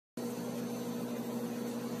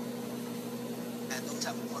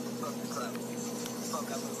Top of motherfucking club. Fuck,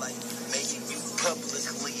 I look like making you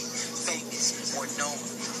publicly famous or known,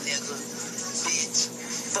 nigga. Bitch,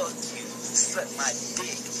 fuck you. Suck my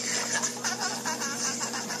dick.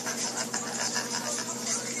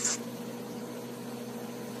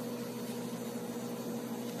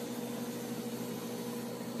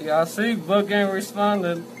 Yeah, I see Boonk ain't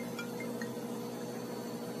responded.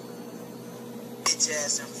 Bitch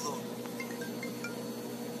ass in Florida.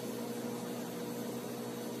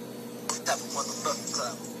 Top of motherfucking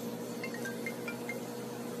club.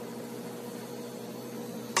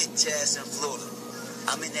 Bitch ass in Florida.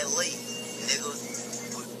 I'm in LA, nigga.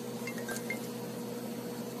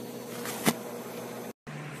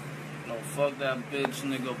 No, fuck that bitch,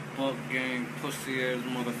 nigga. Boonk gang, pussy ass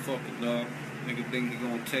motherfucker, dog. Nigga think he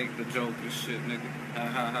gonna take the joke and shit, nigga.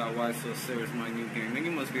 Ha, why so serious, my new game? Nigga,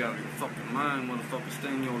 you must be out of your fucking mind, motherfucker. Stay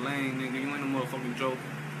in your lane, nigga. You ain't a motherfucking joker.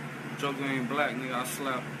 Joker ain't black, nigga. I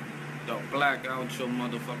slap the black out your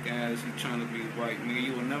motherfucking ass. You trying to be white, nigga.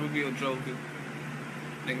 You will never be a joker.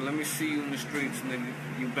 Nigga, let me see you in the streets, nigga.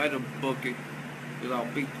 You better book it, cause I'll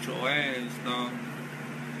beat your ass, dog.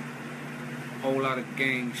 Whole lot of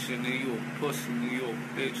gang shit, nigga. You a pussy, nigga. You a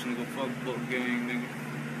bitch, nigga. Fuck Boonk gang, nigga.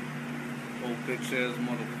 Old bitch ass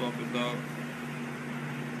motherfucker, dog.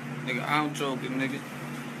 Nigga, I'm joking, nigga.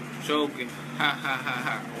 Joking.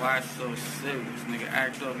 Ha. Why so serious, nigga?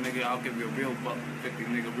 Act up, nigga. I'll give you a real buck 50,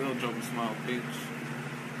 nigga. Real joking smile, bitch.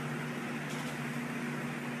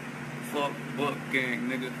 Fuck Boonk gang,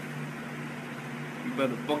 nigga. You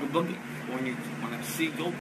better book it when I see you.